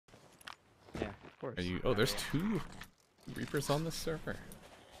course. Are you? Oh, there's 2 Reapers on this server.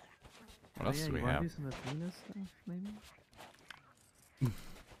 What else do we have? Do some Athena stuff, maybe?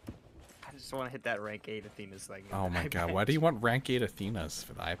 I just want to hit that rank 8 Athena's like. Oh my god, why do you want rank 8 Athenas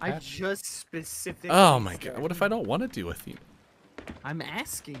for the iPad? I just specifically. Oh my god, what if I don't want to do Athena? I'm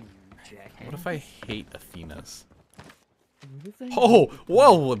asking you, Jack. What if I hate Athenas? What if Oh,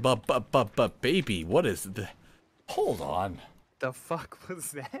 whoa, but baby, what is the? Hold on. The fuck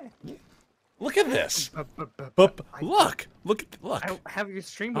was that? Look at this. But look. I don't have your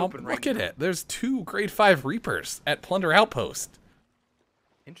stream open right look at it. There's 2 grade 5 Reapers at Plunder Outpost.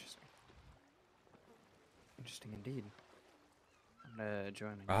 Interesting. Interesting indeed. I'm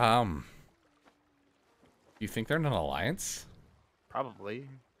joining. You think they're in an alliance? Probably.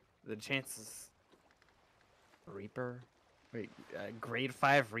 The chances. Reaper. Wait, grade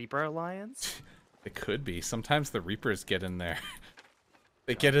 5 Reaper alliance? It could be. Sometimes the Reapers get in there.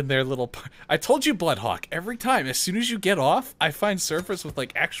 They get in their little... I told you, Bloodhawk, every time, as soon as you get off, I find servers with,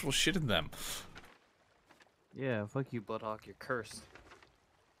 like, actual shit in them. Yeah, fuck you, Bloodhawk, you're cursed.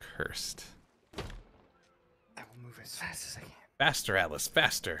 Cursed. I will move as fast as I can. Faster, Atlas,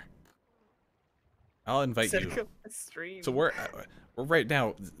 faster. I'll invite you. Stream. So we're right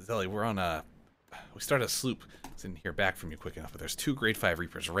now, Zelly, we're on a... We started a sloop. Didn't hear back from you quick enough, but there's 2 grade 5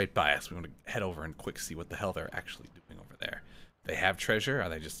 Reapers right by us. We want to head over and quick see what the hell they're actually doing over there. They have treasure? Are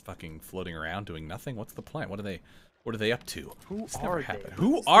they just fucking floating around doing nothing? What's the plan? What are they up to? Who it's are never they? happened.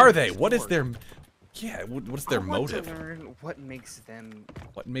 Who are they? What is their... Yeah, what's their motive? I want to learn what makes them...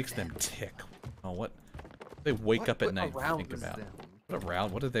 What makes them tick? Oh, what... They wake up at night and think about. Them? What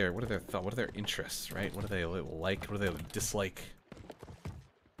around? What are their thoughts? What are their interests? Right? What do they like? What do they dislike?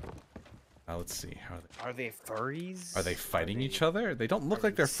 Let's see. Are they furries? Are they fighting each other? They don't look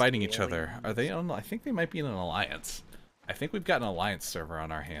like they're fighting each other. Are they on? I think they might be in an alliance. I think we've got an alliance server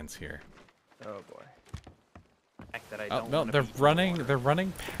on our hands here. Oh boy. That I Oh don't no, they're running. They're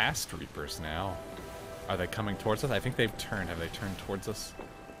running past Reapers now. Are they coming towards us? I think they've turned. Have they turned towards us?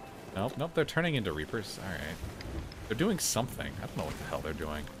 Nope, nope. They're turning into Reapers. All right. They're doing something. I don't know what the hell they're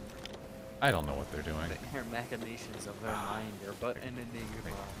doing. I don't know what they're doing. The inner machinations of their mind are but an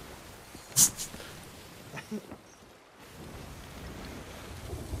enigma. If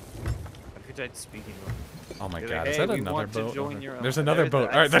you tried speaking of... Oh my You're god, like, is hey, that we another want to boat? join your There's own- another boat.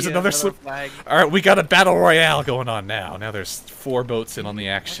 I Alright, there's see another sloop. flag. Alright, we got a battle royale going on now. Now there's 4 boats in on the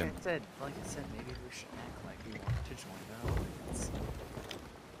action. Like I said, maybe we should act like we want to join the alliance.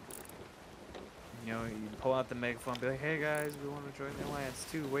 You know, you pull out the megaphone and be like, hey guys, we want to join the alliance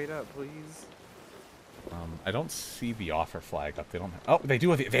too. Wait up, please. I don't see the offer flag up. They don't. Oh, they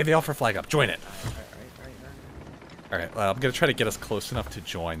do. They have the offer flag up. Join it. All right. Well, I'm gonna try to get us close enough to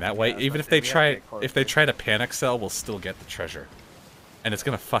join. That way, even if they try to panic sell, we'll still get the treasure. And it's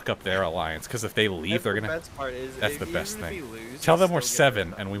gonna fuck up their alliance because if they leave, they're gonna. Best part is, that's the best thing. Tell them we're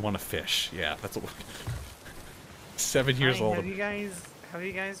 7 and we want to fish. Yeah, that's what. 7 years old. Have you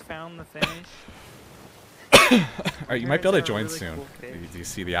guys found the finish? Alright, you might be able to join really soon. cool Do you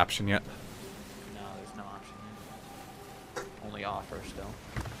see the option yet? No, there's no option yet. Only offer still.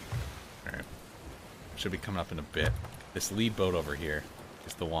 Alright. Should be coming up in a bit. This lead boat over here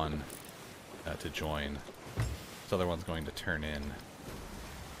is the one to join. This other one's going to turn in.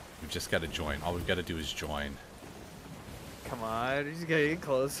 We've just got to join. All we've got to do is join. Come on, he's getting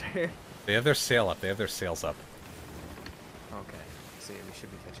closer. They have their sail up. They have their sails up. Okay, so yeah, we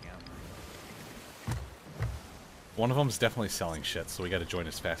should be catching up. One of them's definitely selling shit, so we got to join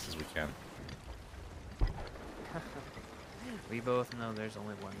as fast as we can. We both know there's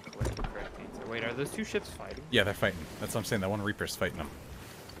only one correct answer. Wait, are those 2 ships fighting? Yeah, they're fighting. That's what I'm saying. That one Reaper's fighting them.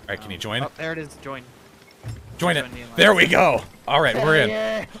 All right, can you join? Oh, there it is. Join. Join it. There we go. All right, we're in.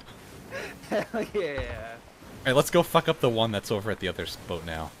 Yeah. Hell yeah. All right, let's go fuck up the one that's over at the other boat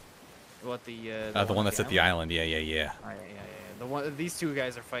now. What the one that's at the island. Yeah. Oh, yeah. The one. These 2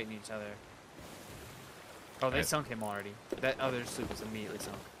 guys are fighting each other. Oh, they sunk him already. That other sloop was immediately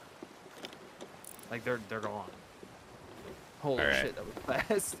sunk. Like they're gone. Holy shit, that was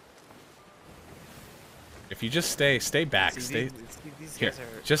fast. If you just stay back, See, these guys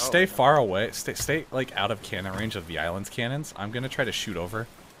are, just stay far away. Stay like out of cannon range of the island's cannons. I'm gonna try to shoot over.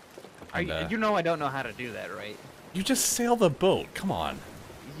 And, you know I don't know how to do that, right? You just sail the boat. Come on.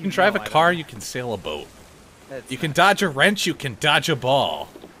 You can drive a car. You can sail a boat. You can dodge a wrench. You can dodge a ball.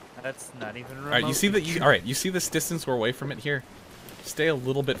 That's not even remote. All right, you see that? All right, you see this distance we're away from it here? Stay a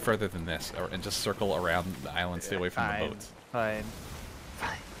little bit further than this, and just circle around the island. Stay away from the boats. Fine.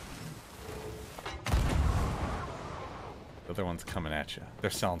 The other one's coming at you. They're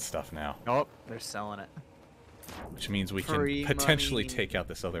selling stuff now. Oh, they're selling it. Which means we Free can potentially money. take out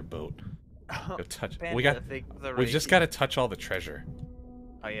this other boat. Go touch. Panda, We've just got to touch all the treasure.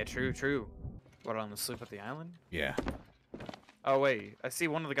 Oh yeah, true, true. What, on the sloop at the island? Yeah. Oh wait, I see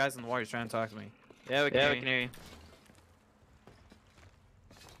one of the guys in the water. He's trying to talk to me. Yeah, we can hear you.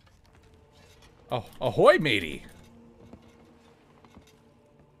 Oh, ahoy, matey!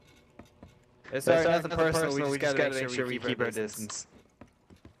 Sorry, nothing personal. We just gotta make sure we keep our distance. distance.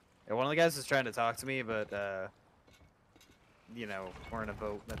 Yeah, one of the guys is trying to talk to me, but you know, we're in a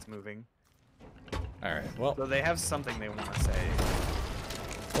boat that's moving. All right. Well, So they have something they want to say.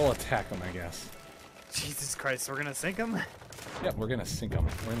 we'll attack them, I guess. Jesus Christ, we're gonna sink them? Yep, we're gonna sink them.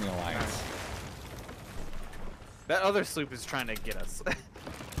 We're in the alliance. That other sloop is trying to get us.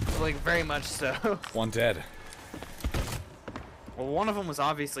 Like, very much so. One dead. Well, one of them was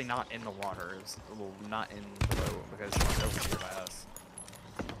obviously not in the water. It was, well, not in the boat because she was over here by us.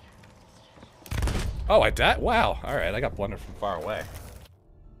 Oh, I died? Wow. All right, I got blundered from far away.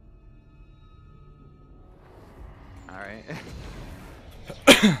 Alright.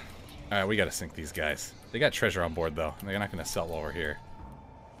 All right, we gotta sink these guys. They got treasure on board, though. They're not gonna sell while we're here.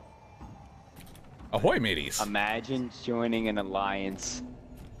 Ahoy, mateys! Imagine joining an alliance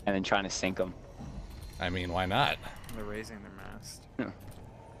and then trying to sink them. I mean, why not? They're raising their mast.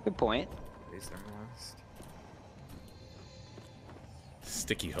 Good point. Raise their mast.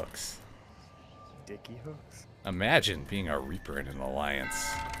 Sticky hooks. Dicky hooks. Imagine being a reaper in an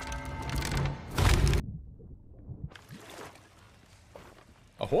alliance.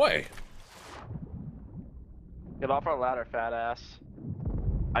 Ahoy! Get off our ladder, fat ass.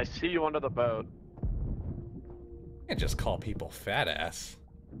 I see you under the boat. You can't just call people fat ass.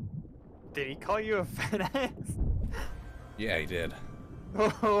 Did he call you a fat ass? Yeah, he did.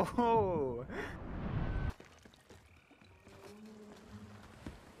 Oh.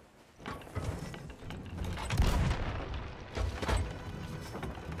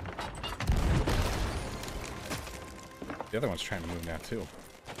 The other one's trying to move now, too.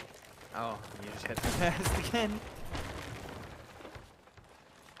 Oh, you just hit the mast again.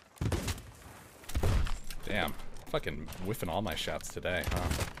 Damn. Fucking whiffing all my shots today, huh?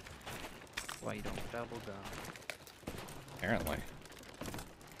 Why you don't double down? Apparently.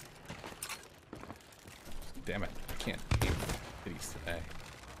 Damn it. I can't aim kitties today.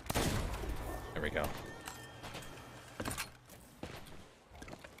 There we go.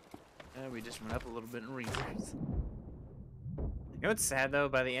 We just went up a little bit in reserves. You know what's sad though?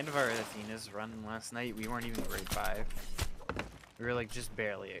 By the end of our Athena's run last night, we weren't even grade 5. We were like just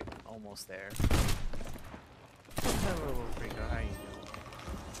barely almost there. Hello, Frico. How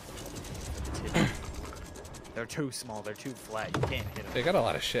you doing? They're too small. They're too flat. You can't hit them. They got a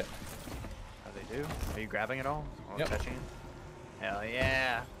lot of shit. Oh, they do? Are you grabbing it all? Or Yep. touching it? Hell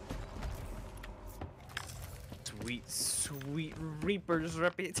yeah. Sweet, sweet Reaper's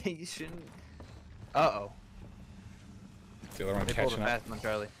reputation. Uh-oh. The other one They pulled a catching up. fast one,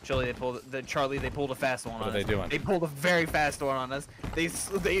 Charlie. Charlie, they pulled a fast one on us. What are they doing? They pulled a very fast one on us. They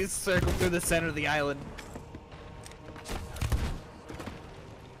circled through the center of the island.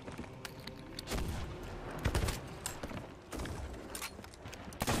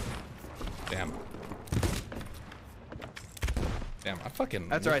 Damn. Damn, I fucking.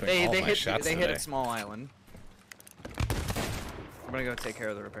 That's right. whiffing all They my hit shots they hit today. a small island. I'm gonna go take care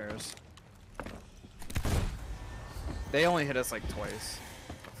of the repairs. They only hit us like twice.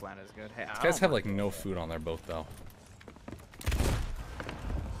 Flat is good. Hey, These guys have like no food on their boat though.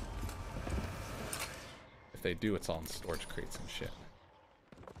 If they do, it's all in storage crates and shit.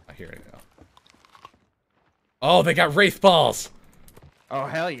 Oh, here we go. Oh, they got wraith balls. Oh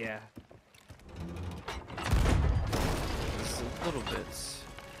hell yeah. It's a little bit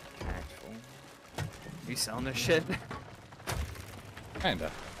tactful. You selling this shit?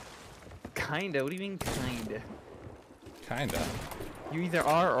 Kinda. Kinda. What do you mean kinda? Kinda. You either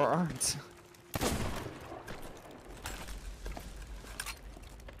are or aren't.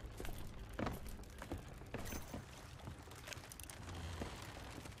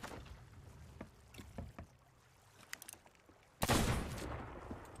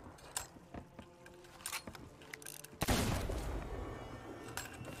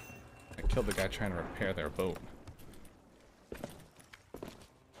 I killed the guy trying to repair their boat.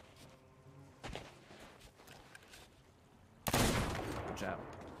 Good job.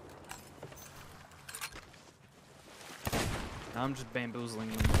 Now I'm just bamboozling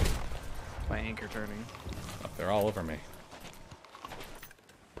them by anchor turning. Oh, they're all over me.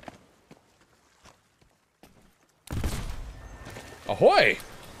 Ahoy!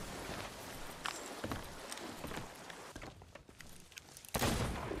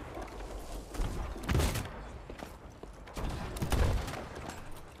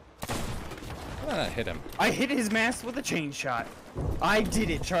 Hit him. I hit his mast with a chain shot. I did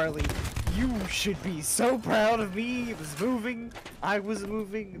it, Charlie. You should be so proud of me. It was moving. I was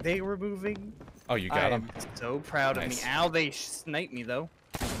moving. They were moving. Oh, you got him? I'm so proud of me. Nice. Ow, they sniped me, though.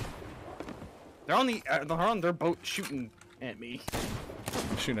 They're on their boat shooting at me.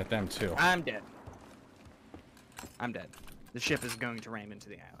 I'm shooting at them, too. I'm dead. I'm dead. The ship is going to ram into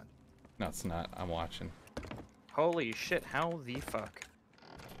the island. No, it's not. I'm watching. Holy shit, how the fuck?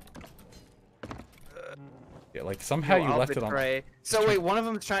 Yeah, like, somehow you I'll left betray. it on... So wait, one of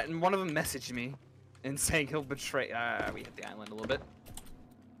them messaged me and saying he'll betray. We hit the island a little bit.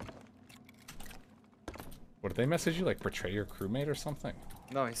 What, did they message you? Like, betray your crewmate or something?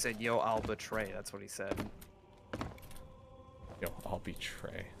 No, he said, yo, I'll betray. That's what he said. Yo, I'll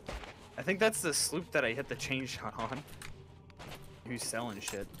betray. I think that's the sloop that I hit the chain shot on. Who's selling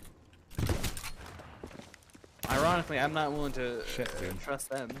shit. Ironically, I'm not willing to trust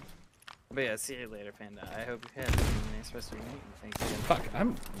them. But yeah, see you later, Panda. I hope you have a nice rest of your night. And thank you. Fuck,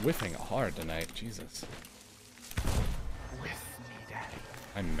 I'm whiffing hard tonight. Jesus. With me, daddy.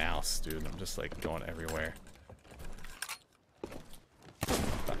 My mouse, dude. I'm just, like, going everywhere.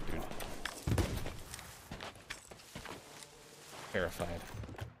 Fuck, dude. Terrified.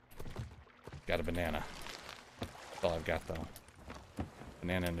 Got a banana. That's all I've got, though.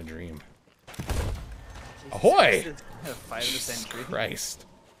 Banana and a dream. Ahoy! Fight of the century. Christ.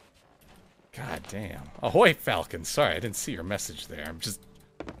 God damn. Ahoy, Falcon. Sorry, I didn't see your message there. I'm just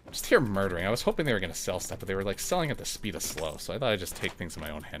here murdering. I was hoping they were going to sell stuff, but they were, like, selling at the speed of slow, so I thought I'd just take things in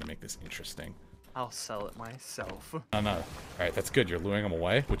my own hand and make this interesting. I'll sell it myself. Oh, no. Alright, that's good. You're luring them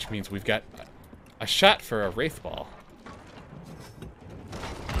away, which means we've got a shot for a Wraith Ball.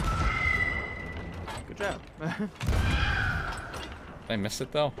 Good job. Did I miss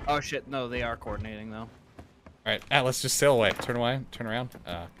it, though? Oh shit, no, they are coordinating though. Alright, Atlas, just sail away. Turn away. Turn around.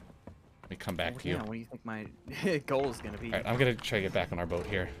 Let me come back to you. Yeah, what do you think my goal is gonna be? Alright, I'm gonna try to get back on our boat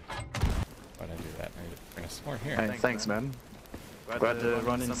here. Why did I do that? I need to bring us some more here. Hey, thanks, man. Glad to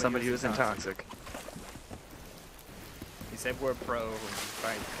run into somebody who's intoxic. He said we're pro, and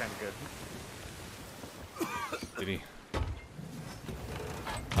fight kind of good. Did he?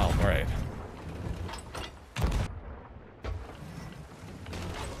 Oh, alright.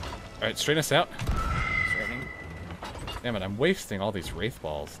 Alright, straighten us out. Straightening. Damn it, I'm wasting all these Wraith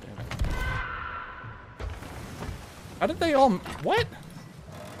Balls. Damn it. How did they all... What?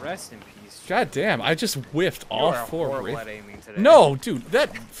 Rest in peace. God damn, I just whiffed all four Wraith. Wraith... No, dude,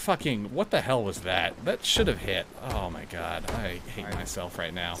 that fucking... What the hell was that? That should have hit. Oh my god, I hate myself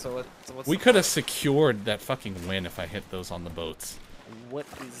right now. So what's We could have secured that fucking win if I hit those on the boats. What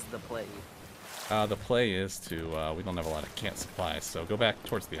is the play? The play is to, we don't have a lot of canned supplies, so go back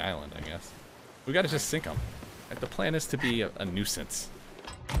towards the island, I guess. We gotta just sink them. The plan is to be a nuisance.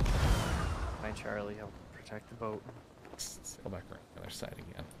 Hi, Charlie. Help protect the boat. Sail back around the other side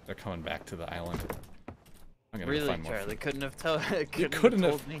again. They're coming back to the island. I'm gonna Really, find more Charlie? food. Couldn't have couldn't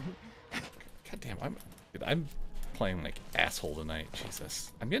have- told me. God damn, dude, I'm playing like asshole tonight.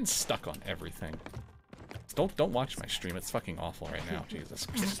 Jesus, I'm getting stuck on everything. Don't watch my stream. It's fucking awful right now. Jesus.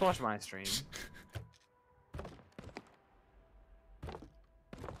 Just watch my stream.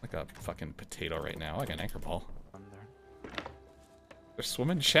 Like a fucking potato right now. Like an anchor ball. They're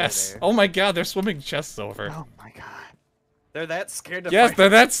swimming chests. Oh my god, they're swimming chests over. Oh my god. They're that scared to Yes, fight. they're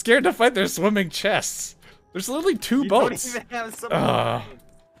that scared to fight. They're swimming chests. There's literally two boats. Don't even have supplies.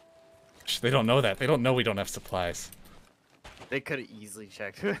 They don't know that. They don't know we don't have supplies. They could have easily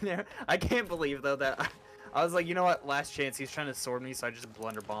checked in there. I can't believe though that I was like, you know what? Last chance. He's trying to sword me, so I just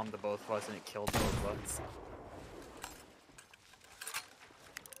blunder bombed the both of us, and it killed both of us.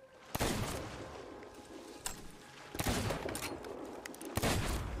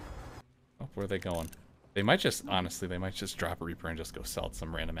 Oh, where are they going? They might just, honestly, they might just drop a Reaper and just go sell at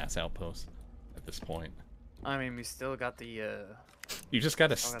some random ass outpost at this point. I mean, we still got the. You just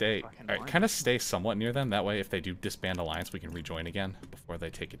gotta stay. fucking Alright, line. kind of stay somewhat near them. That way, if they do disband alliance, we can rejoin again before they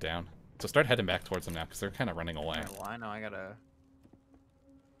take it down. So start heading back towards them now, because they're kind of running away. Well, I know I gotta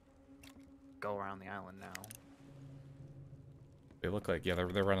go around the island now. They look like, yeah,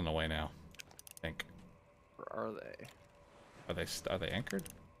 they're running away now. I think. Where are they? Are they anchored?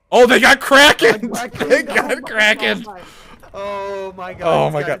 Oh, they got Kraken! They got Kraken! Oh my god. Oh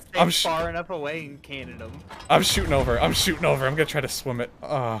my god. I'm far enough away and cannon them. I'm shooting over. I'm shooting over. I'm gonna try to swim it.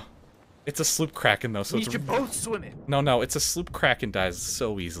 It's a sloop Kraken though, so We it's should both swim it. No, it's a sloop Kraken dies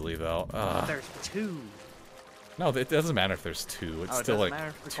so easily though. There's two. No, it doesn't matter if there's two. It's Oh, it still doesn't like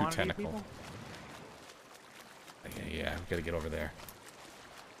matter for the two quantity of tentacle. people? Yeah, we gotta get over there.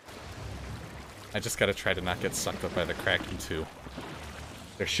 I just gotta try to not get sucked up by the Kraken too.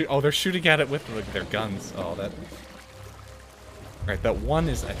 They're shooting at it with their guns. Oh, that. Right, that one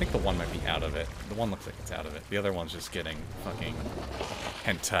is. I think the one might be out of it. The one looks like it's out of it. The other one's just getting fucking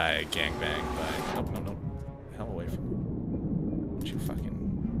hentai gangbang by. No. Hell away from me. Don't you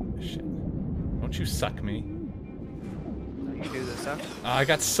fucking shit. Don't you suck me. You do the suck? Oh, I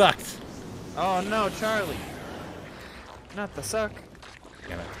got sucked. Oh no, Charlie. Not the suck.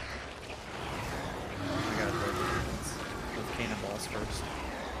 Damn it. I gotta throw those cannonballs first.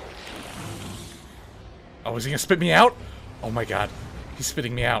 Oh, is he gonna spit me out? Oh my god. He's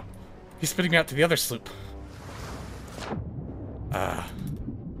spitting me out. He's spitting me out to the other sloop.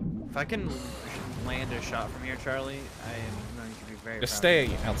 If I can land a shot from here, Charlie, I am going to be very Just proud stay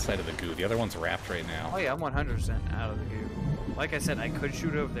of you. outside of the goo. The other one's wrapped right Oh now. yeah, I'm 100% out of the goo. Like I said, I could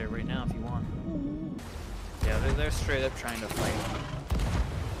shoot over there right now if you want. Yeah, they're straight up trying to fight.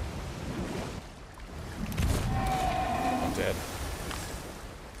 I'm dead.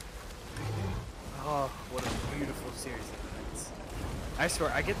 Oh, what a beautiful series of events. I swear,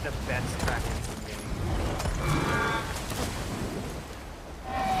 I get the best Krakens in the game.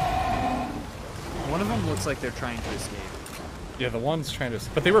 One of them looks like they're trying to escape. Yeah, the one's trying to...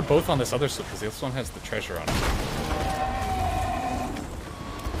 But they were both on this other sloop, because this one has the treasure on it.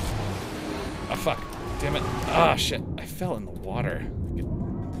 Oh, fuck. Damn it. Ah, shit. I fell in the water. You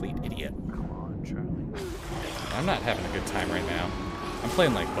complete idiot. Come on, Charlie. I'm not having a good time right now. I'm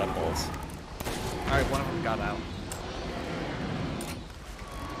playing like buttholes. Alright, one of them got out.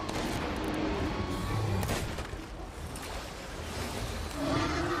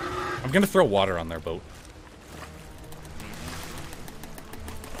 I'm gonna throw water on their boat.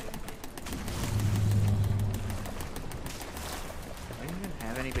 I don't even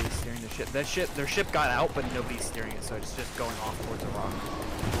have anybody steering the ship. Their ship got out, but nobody's steering it, so it's just going off towards a rock.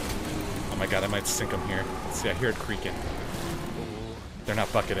 Oh my god, I might sink them here. Let's see, I hear it creaking. They're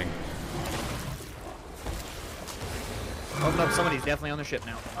not bucketing. Oh no, somebody's definitely on the ship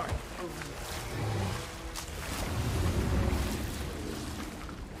now. Alright.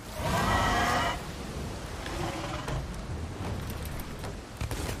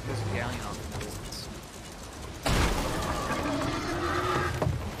 There's a galleon off in the distance.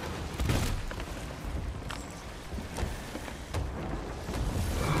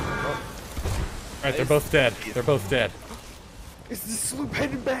 Alright, they're both dead. They're both dead. Is the sloop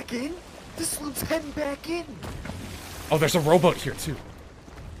heading back in? The sloop's heading back in! Oh, there's a rowboat here too.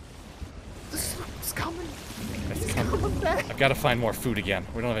 The sloop's coming! It's It's coming. coming back! I've got to find more food again.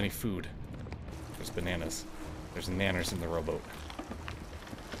 We don't have any food. There's bananas. There's nanners in the rowboat.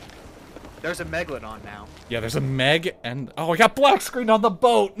 There's a megalodon now. Yeah, there's a Meg and... Oh, I got black screen on the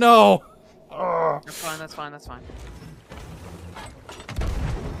boat! No! Ugh. That's fine, that's fine, that's fine.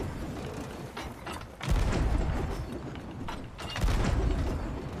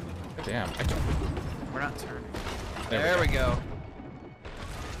 Damn, I can... We're not turning. There There we we go.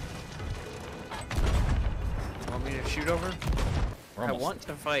 Want me to shoot over? We're I almost... want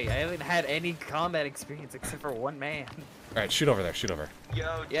to fight. I haven't had any combat experience except for one man. Alright, shoot over there, shoot over.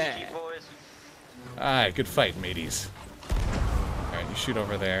 Yo, Yeah. GG boys. Alright, good fight, mateys. Alright, you shoot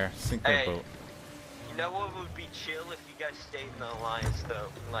over there, sink their Hey. boat. You know what would be chill if you guys stayed in the alliance though?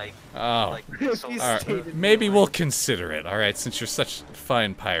 Like, Oh. like If so you Alright, stayed in the maybe we'll alliance. consider it, alright, since you're such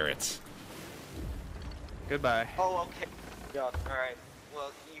fine pirates. Goodbye. Oh, okay. Yeah, alright.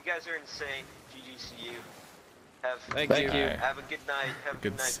 Well, you guys are insane. GG to you. Thank you. Alright. Have a good night. Have a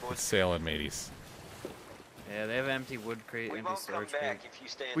Good good night, boys. sailing, mateys. Yeah, they have empty wood crate, We empty won't come storage back crate. if you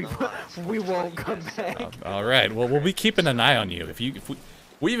stay in We, the wo- alliance. we Just let won't you come guys know. back. Alright, well, we'll be keeping an eye on you. If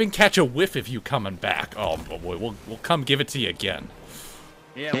we even catch a whiff of you coming back, oh boy, we'll come give it to you again.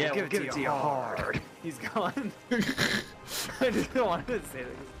 Yeah, we'll give it to you hard. He's gone. I just wanted to say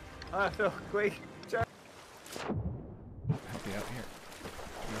this. I feel quick. Help me out here.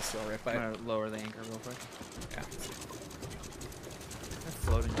 I'm gonna sail right by I'm gonna lower the anchor real quick. Yeah. A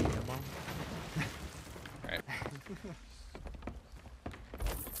floating data bomb. Alright.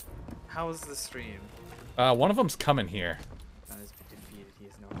 How is the stream? One of them's coming here. That is defeated. He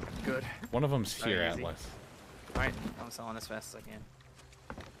is no longer good. One of them's here, Alright, easy. Atlas. Alright, I'm selling as fast as I can.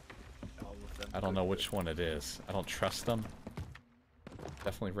 All of them. I don't know which one it is. I don't trust them.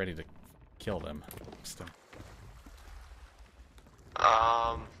 Definitely ready to kill them. Still.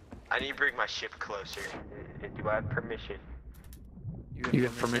 I need to bring my ship closer. Do I have permission? You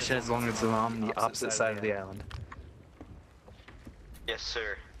have permission as long as it's on the opposite side of the island. Yes,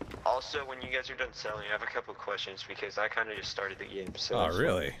 sir. Also, when you guys are done selling, I have a couple questions because I kind of just started the game. So. Oh,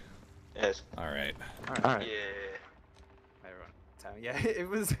 really? Yes. Alright. Alright. Yeah. Hi, everyone. time. Yeah, it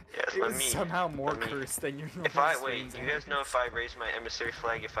was. Yes, It was somehow more cursed than your normal If I streams. wait, you guys know if I raise my emissary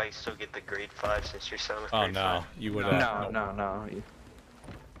flag, if I still get the grade 5 since you're selling with Oh grade 5? no, you would. No.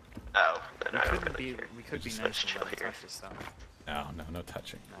 Oh, then We I don't couldn't really be. care. We could be Just nice chill and here. touch this stuff. No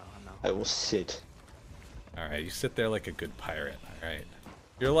touching. No. I will sit. All right, you sit there like a good pirate. All right.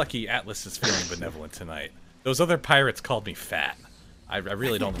 You're lucky Atlas is feeling benevolent tonight. Those other pirates called me fat. I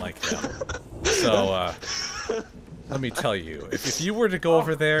really don't like them. So, let me tell you, if you were to go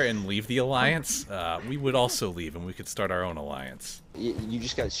over there and leave the alliance, we would also leave and we could start our own alliance. You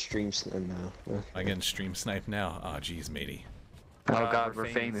just got stream sniped now. Am I getting stream sniped now? Oh, geez, matey. Oh god, we're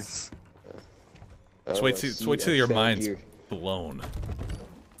famous. Just wait till your mind's blown.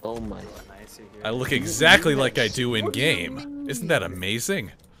 Oh my. Nice, you're here. I look exactly like I do in game. Isn't that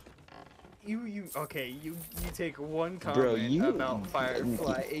amazing? You okay? You take one comment Bro, you- about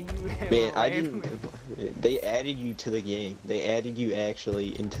Firefly and you have Man, I ran didn't. They added you to the game. They added you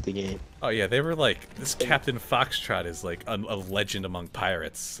actually into the game. Oh yeah, they were like, this Captain Foxtrot is like a legend among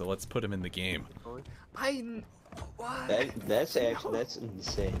pirates, so let's put him in the game. What? That's actually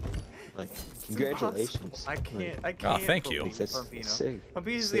insane. Like, congratulations. I can't. I Oh, can't. thank you. believe That's Pumpino. sick.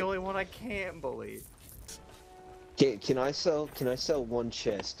 Pumpino's Sick. the only one I can't believe. Can I sell one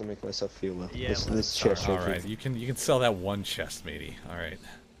chest to make myself feel well? Yeah, this let's chest All right right, here. you can sell that one chest, matey. All right.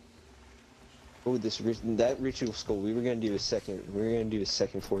 Oh, that ritual skull. We were gonna do a second. We were gonna do a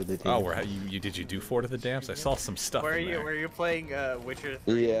second for the day. Oh, did you do Fort of the Dams? I saw some stuff Where are in you? there. Where are you playing Witcher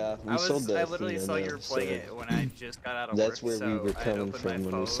 3? Yeah, we sold that. I literally saw you were playing so it when I just got out of that's work. where we so were I coming opened my from when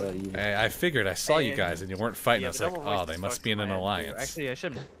we phone. saw you. I figured I saw you And- guys and you weren't fighting. Yeah, I was the like, double oh, voice they just must fucks be in an my head, too. alliance. Actually, I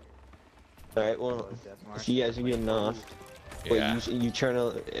should. All right, well, if you guys are getting off, wait, Yeah. you trying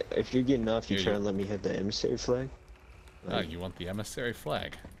to? If you're getting off, you Here, trying to let me have the emissary flag? Oh, you want the emissary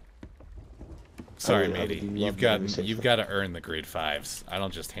flag? Sorry, would matey. love You've the got emissary you've got to earn the grade 5s. I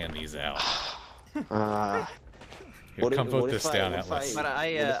don't just hand these out. Here, come vote this down, Atlas. But how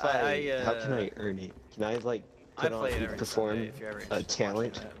can I earn it? Can I like I put play it on every perform Sunday if you're ever a interested in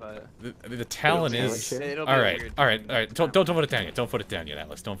talent? watching it, but The talent It'll is be it'll all be right. weird. All right. Don't vote it down yet. Don't vote it down yet,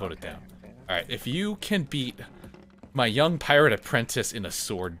 Atlas. Don't vote it down. okay. All right. If you can beat my young pirate apprentice in a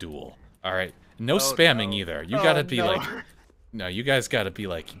sword duel, all right. No spamming no. either. You Oh, gotta be no. like, no, you guys gotta be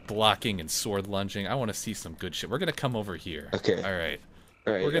like blocking and sword lunging. I want to see some good shit. We're gonna come over here. Okay. All right.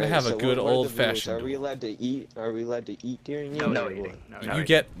 All right, We're gonna have a so good what are the rules? old-fashioned Are we duel. allowed to eat? Are we allowed to eat during it? No or eating. what? No You eating.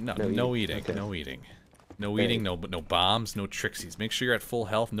 get no No eating, eating, okay. no eating, no eating, no bombs, no trixies. Make sure you're at full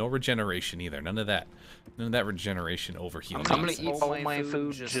health. No regeneration either. None of that. None of that regeneration overhealing. I'm gonna Eat eat all my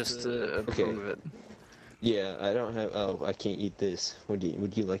food just to approve it. Yeah, I don't have. Oh, I can't eat this. Would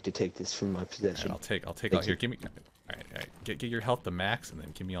you like to take this from my All right, possession? I'll take Thank all here. you. Give me. All right. Get your health to max, and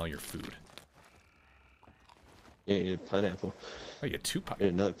then give me all your food. Yeah, pineapple. Oh, you had 2 Yeah,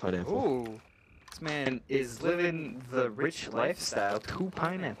 another pineapple. Ooh, this man Is living the rich lifestyle. 2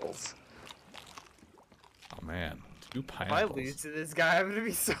 pineapples. Oh man, 2 if I pineapples. lose to this guy, I'm gonna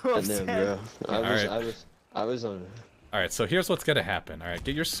be so I know, upset. bro. Alright. I was on. All right, so here's what's gonna happen. All right,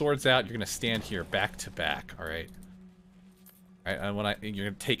 get your swords out. You're gonna stand here back to back. All right. All right, and you're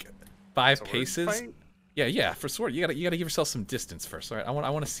gonna take 5 Sword paces. fight? Yeah. For sword, you gotta give yourself some distance first. All right, I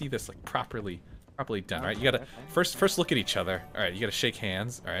want to see this like properly done. All right, you gotta first look at each other. All right, you gotta shake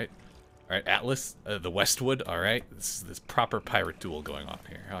hands. All right. Atlas, the Westwood. All right, this proper pirate duel going on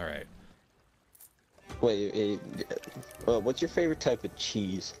here. All right. Wait. What's your favorite type of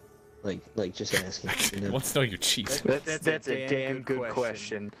cheese? Like just asking. You know? Wants to know your cheese. That's a damn good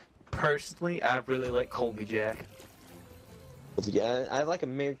question. Personally, I really like Colby Jack. Yeah, I like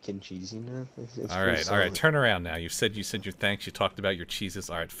American cheese. You know. It's All pretty right. solid. Turn around now. You said your thanks. You talked about your cheeses.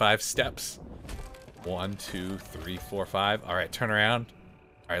 All right, 5 steps. 1, 2, 3, 4, 5. All right, turn around.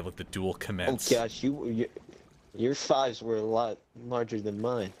 All right, let the duel Oh commence. gosh, your 5s were a lot larger than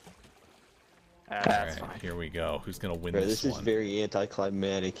mine. All That's right, fine. here we go. Who's gonna win Bro, this this is one? very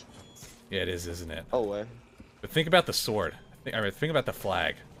anticlimactic. Yeah, it is, isn't it? Oh, But think about the sword. All right, think about the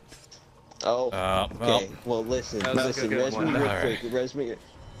flag. oh. Well, Okay. Well, listen, That was a good res me one. real Alright. quick. Res me.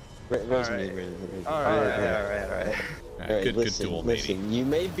 Res me. Alright. Alright. Alright. all right, good listen, duel, matey. listen. You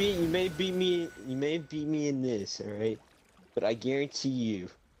may beat me in this, all right? But I guarantee you,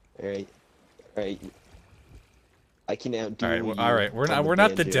 all right. I can outdo All right, you. all right. We're on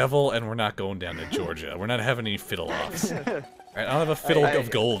not the banjo. devil, and we're not going down to Georgia. We're not having any fiddle offs. All right, I don't have a fiddle of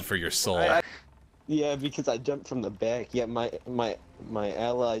gold for your soul. Yeah, because I jumped from the back. Yeah, my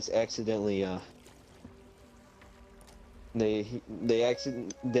allies accidentally They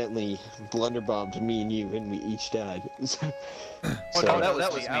accidentally blunderbombed me and you, and we each died. So, Oh, that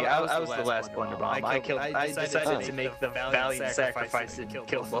was me. I I was the last blunderbomb. I decided to make the valiant sacrifice and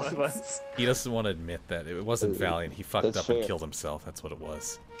kill both of us. He doesn't want to admit that. It wasn't valiant. He fucked That's up fair. and killed himself. That's what it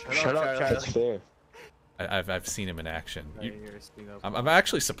was. Shut up, That's Charlie. fair. I've seen him in action. Right here, speak up. I'm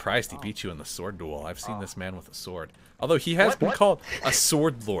actually surprised he beat you in the sword duel. I've seen this man with a sword. Although he has been called a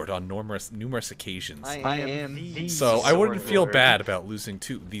sword lord on numerous occasions. I am the So I sword wouldn't feel lord. bad about losing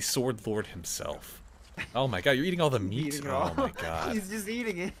to the sword lord himself. Oh my god, you're eating all the meat. Eating it Oh all. my god. He's just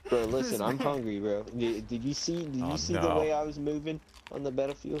eating it. Bro, listen, I'm hungry, bro. Did you see? Did you Oh, see no. the way I was moving on the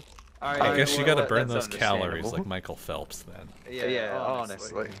battlefield? All I guess you gotta well, burn that's those calories understandable. like Michael Phelps then. Yeah,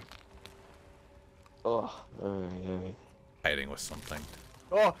 honestly. Oh, alright. Fighting with something.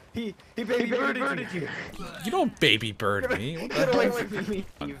 Oh, he baby birded you. You don't baby bird me. What the Get away hell? from me.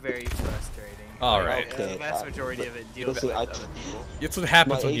 You're very frustrating. Alright. Okay, The vast majority of it deals listen, with I other t- people. It's what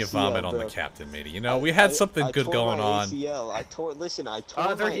happens My when you ACL, vomit on the bro. captain, matey. You know, we had something I good tore going my on. ACL. I tore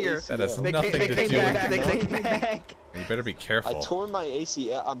they're my here. ACL. That has They nothing came to do back. with They came back. You better be I careful. tore my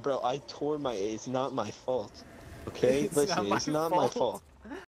ACL, bro. I tore my. It's not my fault. Okay, It's listen, not my it's not my fault. fault.